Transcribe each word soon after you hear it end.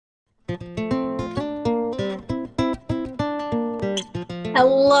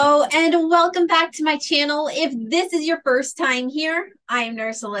Hello and welcome back to my channel. If this is your first time here, I am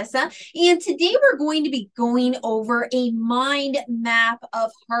Nurse Alyssa, and today we're going to be going over a mind map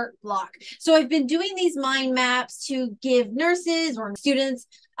of heart block. So I've been doing these mind maps to give nurses or students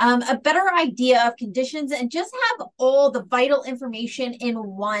a better idea of conditions and just have all the vital information in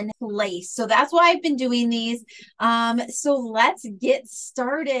one place. So that's why I've been doing these. So let's get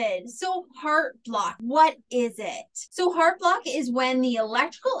started. So heart block, what is it? So heart block is when the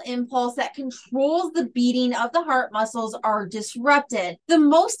electrical impulse that controls the beating of the heart muscles are disrupted. The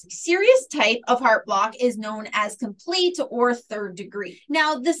most serious type of heart block is known as complete or third degree.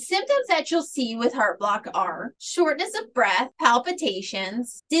 Now, the symptoms that you'll see with heart block are shortness of breath,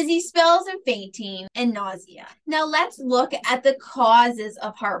 palpitations, dizzy spells and fainting, and nausea. Now let's look at the causes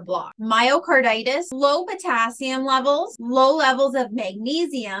of heart block. Myocarditis, low potassium levels, low levels of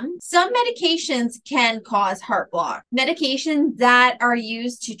magnesium. Some medications can cause heart block. Medications that are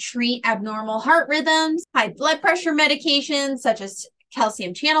used to treat abnormal heart rhythms, high blood pressure medications such as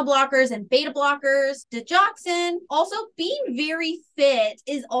calcium channel blockers and beta blockers, digoxin. Also, being very fit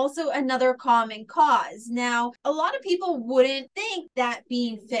is also another common cause. Now, a lot of people wouldn't think that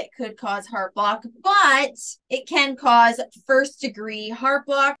being fit could cause heart block, but it can cause first degree heart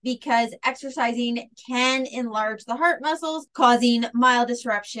block because exercising can enlarge the heart muscles, causing mild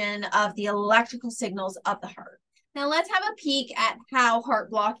disruption of the electrical signals of the heart. Now let's have a peek at how heart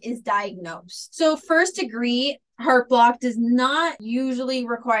block is diagnosed. So first degree heart block does not usually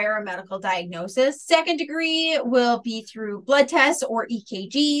require a medical diagnosis. Second degree will be through blood tests or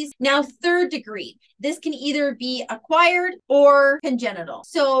EKGs. Now, third degree, this can either be acquired or congenital.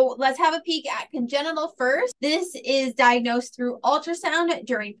 So let's have a peek at congenital first. This is diagnosed through ultrasound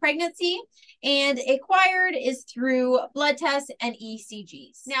during pregnancy, and acquired is through blood tests and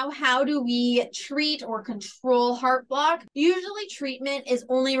ECGs. Now, how do we treat or control heart block? Usually treatment is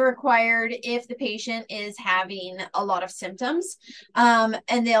only required if the patient is having a lot of symptoms,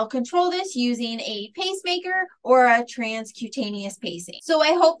 and they'll control this using a pacemaker or a transcutaneous pacing. So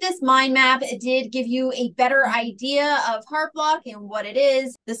I hope this mind map did give you a better idea of heart block and what it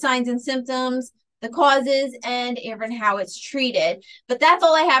is, the signs and symptoms, the causes, and even how it's treated. But that's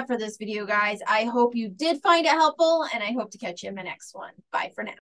all I have for this video, guys. I hope you did find it helpful, and I hope to catch you in my next one. Bye for now.